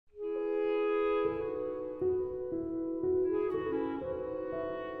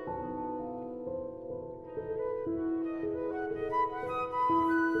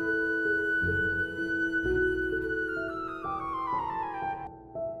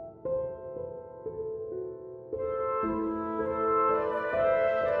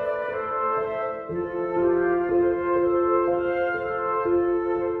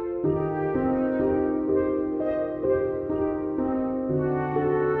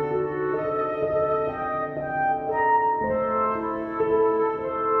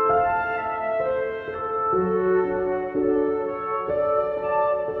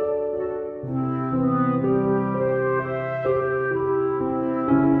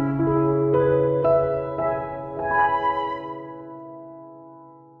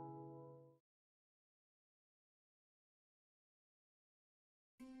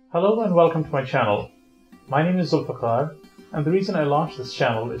Hello and welcome to my channel. My name is Zulfikar, and the reason I launched this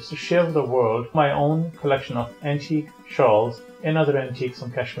channel is to share with the world my own collection of antique shawls and other antiques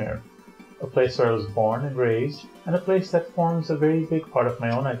from Kashmir, a place where I was born and raised, and a place that forms a very big part of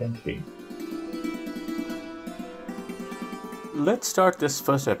my own identity. Let's start this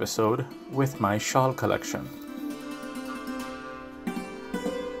first episode with my shawl collection.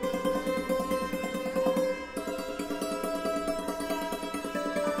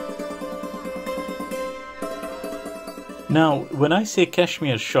 Now, when I say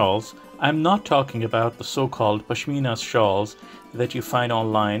Kashmir shawls, I'm not talking about the so-called Pashmina shawls that you find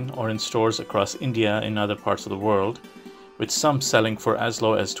online or in stores across India and other parts of the world, with some selling for as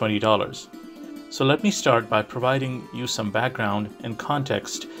low as $20. So let me start by providing you some background and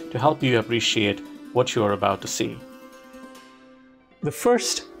context to help you appreciate what you are about to see. The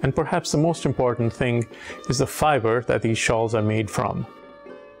first and perhaps the most important thing is the fiber that these shawls are made from.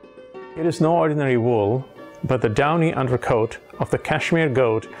 It is no ordinary wool, but the downy undercoat of the Kashmir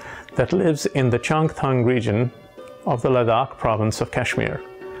goat that lives in the Changthang region of the Ladakh province of Kashmir.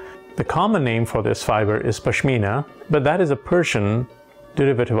 The common name for this fiber is Pashmina, but that is a Persian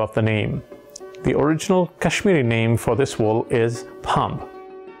derivative of the name. The original Kashmiri name for this wool is Pamb.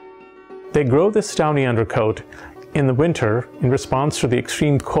 They grow this downy undercoat in the winter in response to the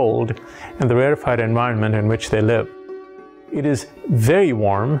extreme cold and the rarefied environment in which they live. It is very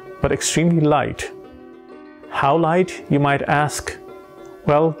warm, but extremely light. How light, you might ask?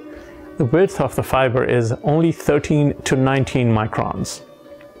 Well, the width of the fiber is only 13 to 19 microns.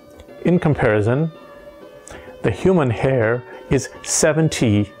 In comparison, the human hair is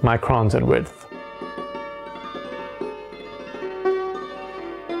 70 microns in width.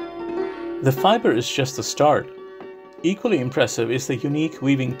 The fiber is just the start. Equally impressive is the unique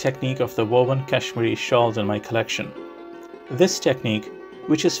weaving technique of the woven Kashmiri shawls in my collection. This technique,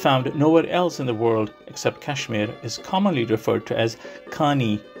 which is found nowhere else in the world except Kashmir, is commonly referred to as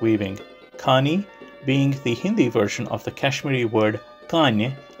Kani weaving. Kani being the Hindi version of the Kashmiri word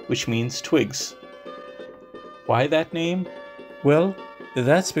kanye, which means twigs. Why that name? Well,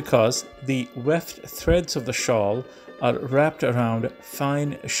 that's because the weft threads of the shawl are wrapped around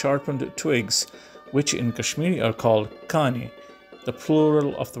fine sharpened twigs, which in Kashmiri are called kani, the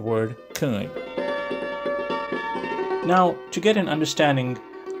plural of the word kani. Now, to get an understanding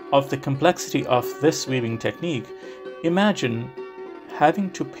of the complexity of this weaving technique, imagine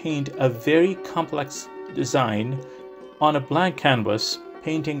having to paint a very complex design on a blank canvas,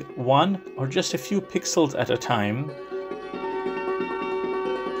 painting one or just a few pixels at a time.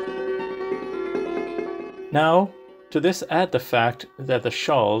 Now, to this add the fact that the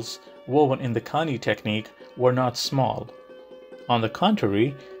shawls woven in the Kani technique were not small. On the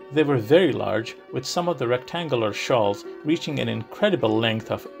contrary, they were very large, with some of the rectangular shawls reaching an incredible length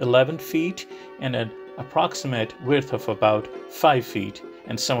of 11 feet and an approximate width of about 5 feet,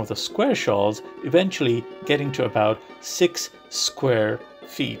 and some of the square shawls eventually getting to about 6 square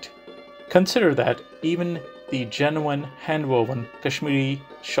feet. Consider that even the genuine hand-woven Kashmiri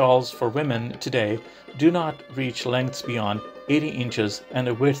shawls for women today do not reach lengths beyond 80 inches and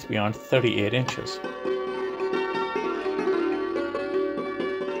a width beyond 38 inches.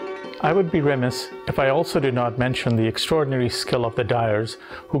 I would be remiss if I also did not mention the extraordinary skill of the dyers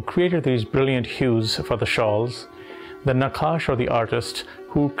who created these brilliant hues for the shawls, the naqash or the artist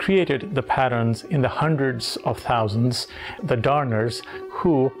who created the patterns in the hundreds of thousands, the darners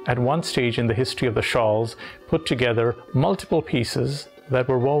who at one stage in the history of the shawls put together multiple pieces that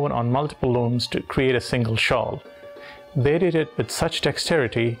were woven on multiple looms to create a single shawl. They did it with such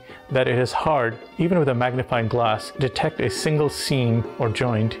dexterity that it is hard, even with a magnifying glass, to detect a single seam or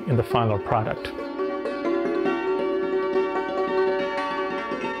joint in the final product.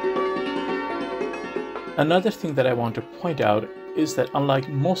 Another thing that I want to point out is that unlike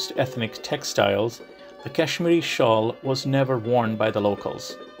most ethnic textiles, the Kashmiri shawl was never worn by the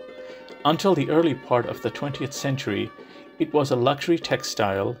locals. Until the early part of the 20th century, it was a luxury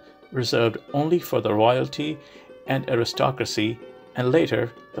textile reserved only for the royalty and aristocracy, and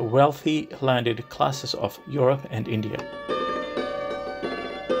later the wealthy landed classes of Europe and India.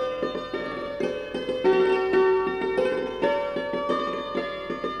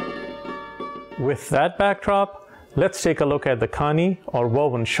 With that backdrop, let's take a look at the Kani or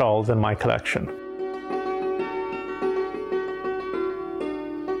woven shawls in my collection.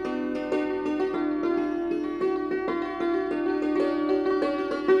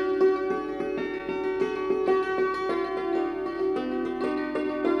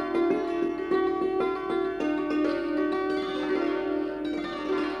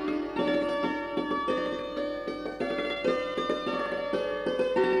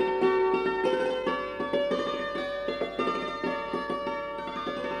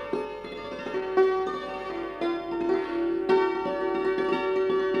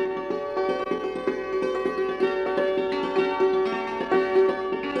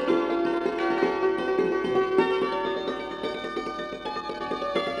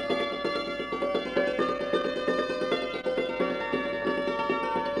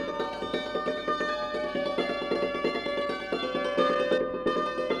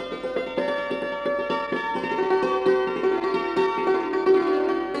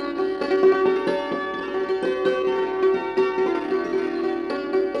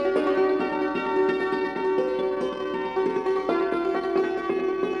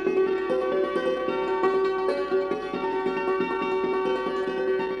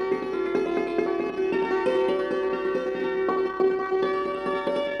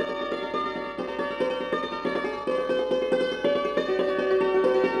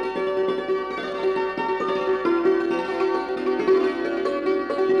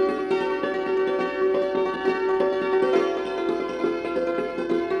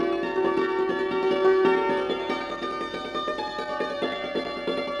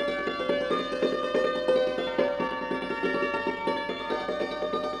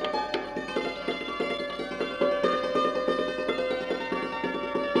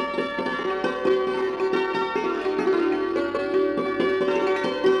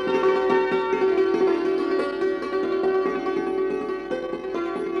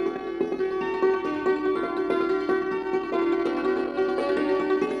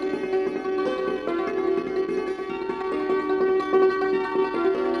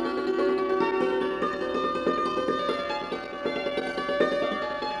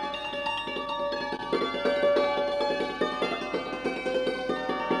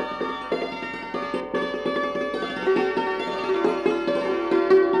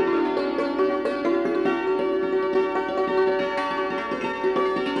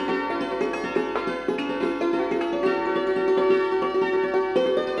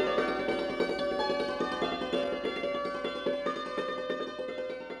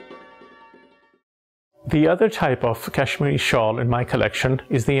 The other type of Kashmiri shawl in my collection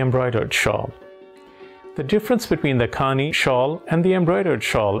is the embroidered shawl. The difference between the Khani shawl and the embroidered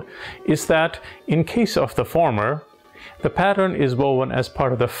shawl is that in case of the former, the pattern is woven as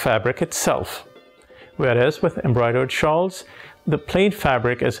part of the fabric itself, whereas with embroidered shawls, the plain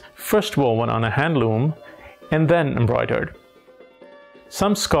fabric is first woven on a hand loom and then embroidered.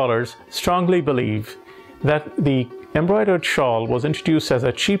 Some scholars strongly believe that the embroidered shawl was introduced as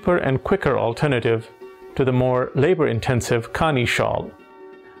a cheaper and quicker alternative to the more labor-intensive Khani shawl.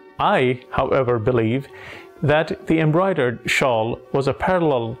 I, however, believe that the embroidered shawl was a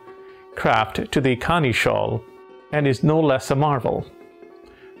parallel craft to the Khani shawl and is no less a marvel.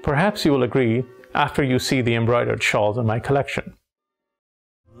 Perhaps you will agree after you see the embroidered shawls in my collection.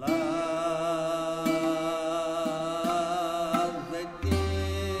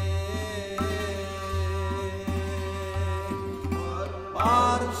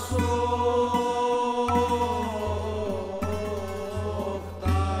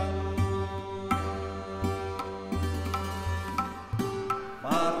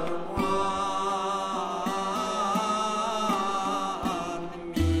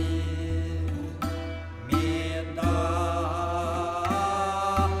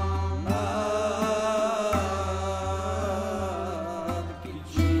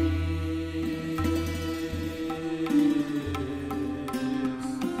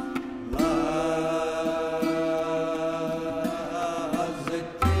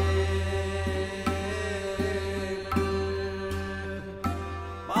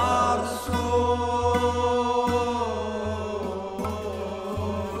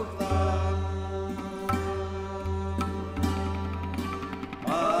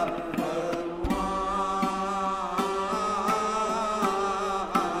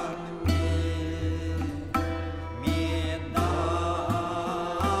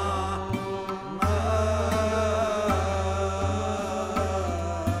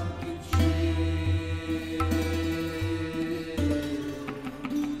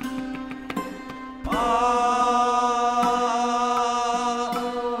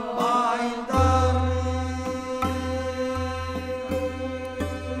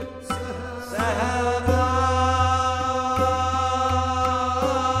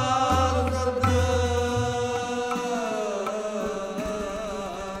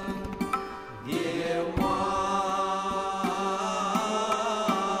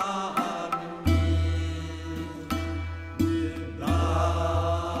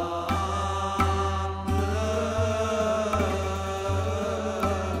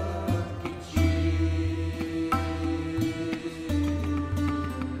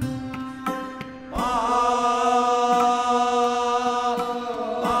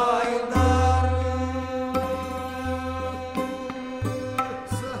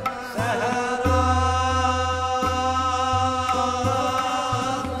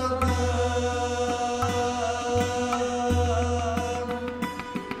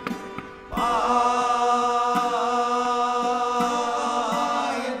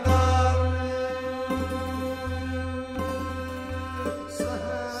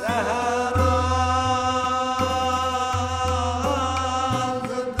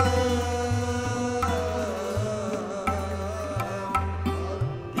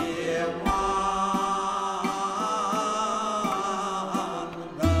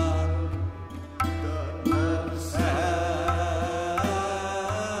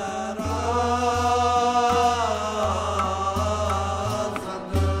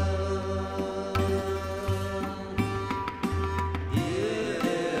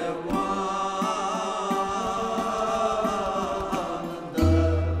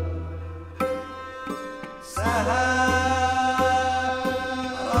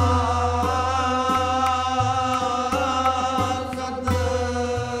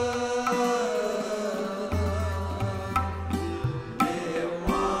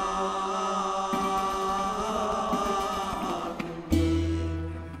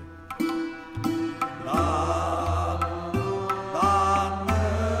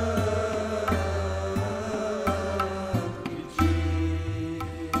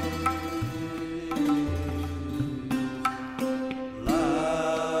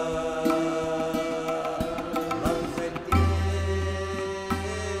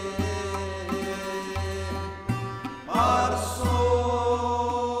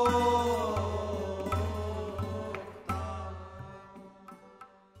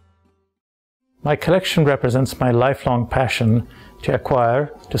 My collection represents my lifelong passion to acquire,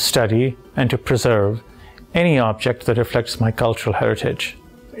 to study, and to preserve any object that reflects my cultural heritage.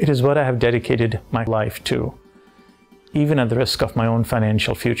 It is what I have dedicated my life to, even at the risk of my own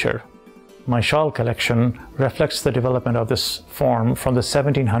financial future. My shawl collection reflects the development of this form from the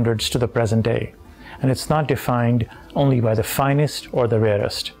 1700s to the present day, and it's not defined only by the finest or the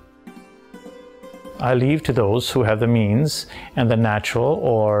rarest. I leave to those who have the means and the natural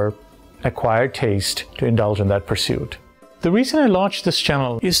or acquired taste to indulge in that pursuit. The reason I launched this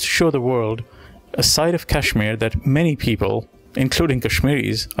channel is to show the world a side of Kashmir that many people, including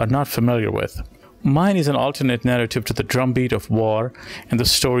Kashmiris, are not familiar with. Mine is an alternate narrative to the drumbeat of war and the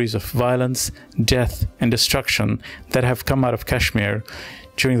stories of violence, death, and destruction that have come out of Kashmir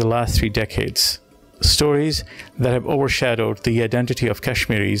during the last 3 decades. Stories that have overshadowed the identity of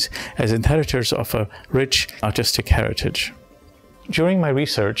Kashmiris as inheritors of a rich artistic heritage. During my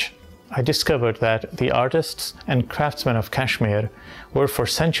research, I discovered that the artists and craftsmen of Kashmir were for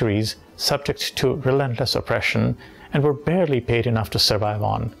centuries subject to relentless oppression and were barely paid enough to survive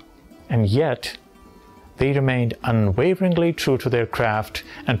on. And yet, they remained unwaveringly true to their craft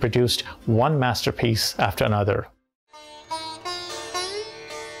and produced one masterpiece after another.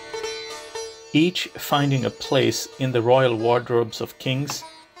 Each finding a place in the royal wardrobes of kings,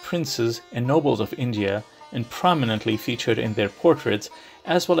 princes, and nobles of India, and prominently featured in their portraits,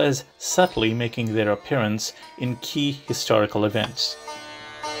 as well as subtly making their appearance in key historical events.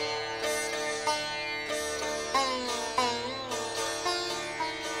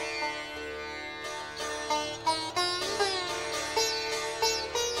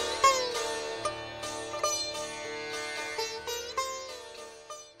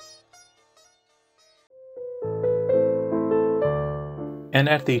 And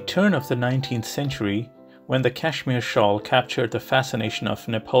at the turn of the 19th century, when the Kashmir shawl captured the fascination of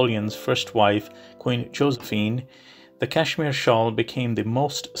Napoleon's first wife, Queen Josephine, the Kashmir shawl became the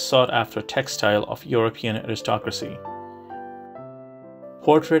most sought-after textile of European aristocracy.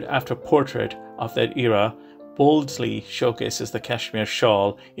 Portrait after portrait of that era boldly showcases the Kashmir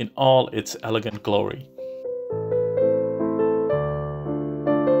shawl in all its elegant glory.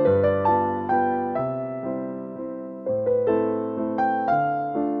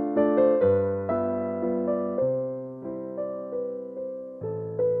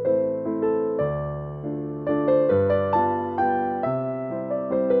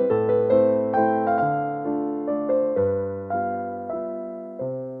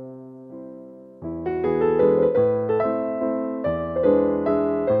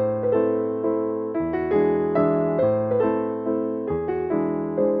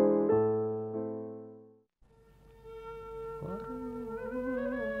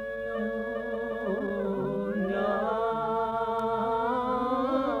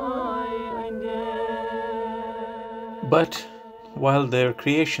 But while their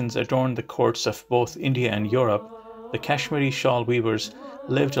creations adorned the courts of both India and Europe, the Kashmiri shawl weavers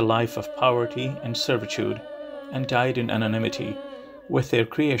lived a life of poverty and servitude and died in anonymity, with their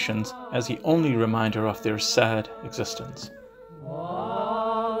creations as the only reminder of their sad existence.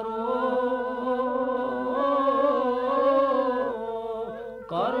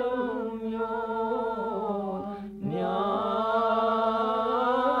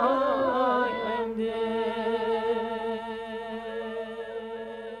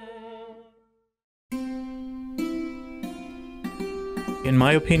 In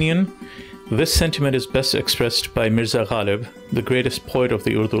my opinion, this sentiment is best expressed by Mirza Ghalib, the greatest poet of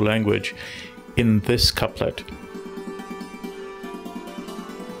the Urdu language, in this couplet.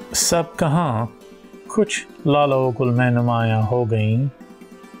 Sab kahan kuch lalo gul mein numaya ho gayin,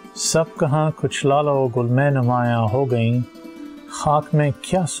 sab kahan kuch lalo gul mein numaya ho gayin, खाक में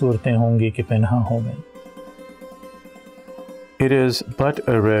क्या सूरतें होंगी कि पन्हा हो गई. It is but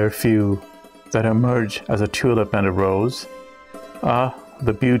a rare few that emerge as a tulip and a rose. Ah,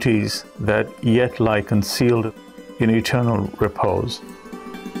 the beauties that yet lie concealed in eternal repose.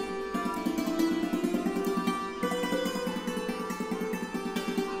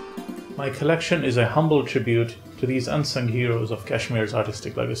 My collection is a humble tribute to these unsung heroes of Kashmir's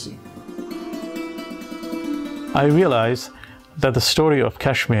artistic legacy. I realize that the story of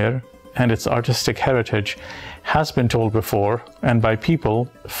Kashmir and its artistic heritage has been told before, and by people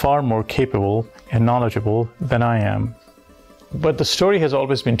far more capable and knowledgeable than I am. But the story has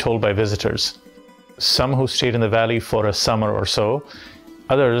always been told by visitors. Some who stayed in the valley for a summer or so,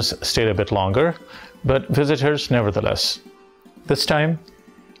 others stayed a bit longer, but visitors nevertheless. This time,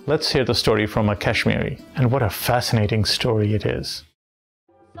 let's hear the story from a Kashmiri, and what a fascinating story it is.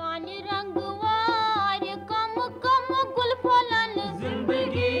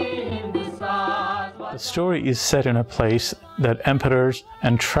 The story is set in a place that emperors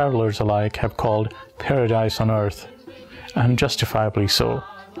and travelers alike have called paradise on earth, and justifiably so.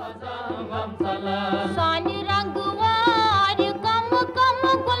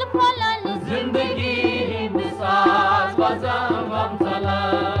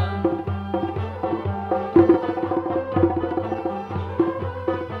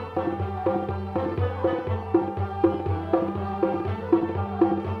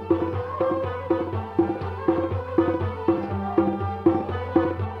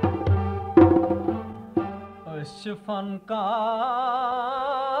 fankar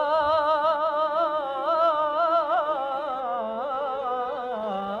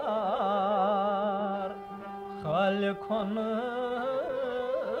halkon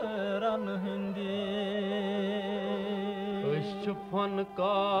ran hindi Üç fankar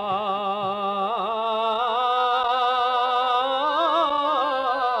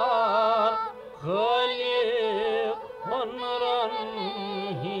halkon ran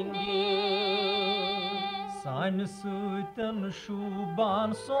hindi San süten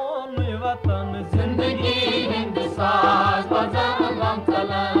şuban son vatan zindagi hind saz bazan gam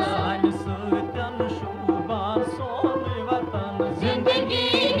talan San süten şuban son vatan zindagi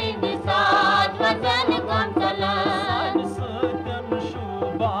hind saz bazan gam talan San süten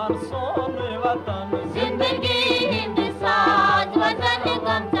şuban son vatan zindagi hind saz bazan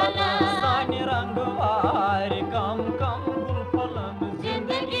gam talan San rang var kam kam gul falan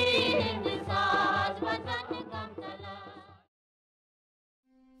zindagi hind saz bazan gam talan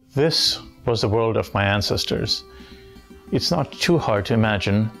This was the world of my ancestors. It's not too hard to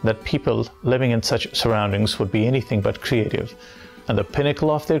imagine that people living in such surroundings would be anything but creative, and the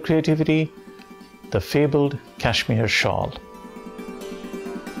pinnacle of their creativity, the fabled Kashmir shawl.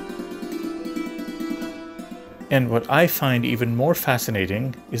 And what I find even more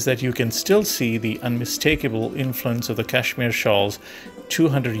fascinating is that you can still see the unmistakable influence of the Kashmir shawls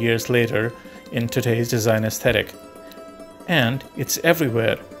 200 years later in today's design aesthetic. And it's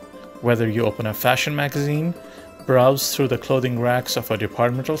everywhere, whether you open a fashion magazine, browse through the clothing racks of a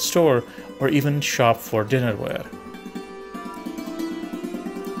departmental store, or even shop for dinnerware.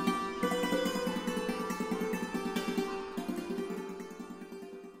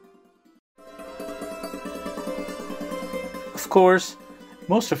 Of course,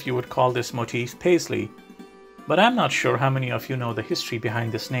 most of you would call this motif paisley, but I'm not sure how many of you know the history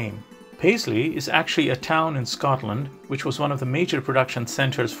behind this name. Paisley is actually a town in Scotland which was one of the major production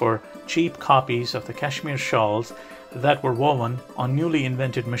centres for cheap copies of the Kashmir shawls that were woven on newly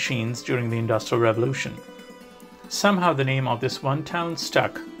invented machines during the Industrial Revolution. Somehow the name of this one town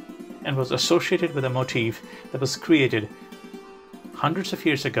stuck and was associated with a motif that was created hundreds of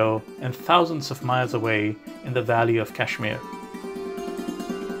years ago and thousands of miles away in the valley of Kashmir.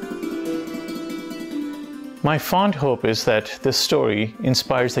 My fond hope is that this story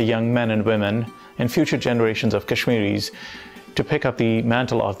inspires the young men and women and future generations of Kashmiris to pick up the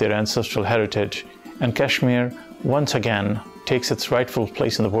mantle of their ancestral heritage, and Kashmir once again takes its rightful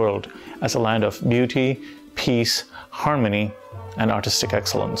place in the world as a land of beauty, peace, harmony, and artistic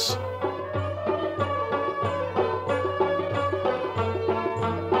excellence.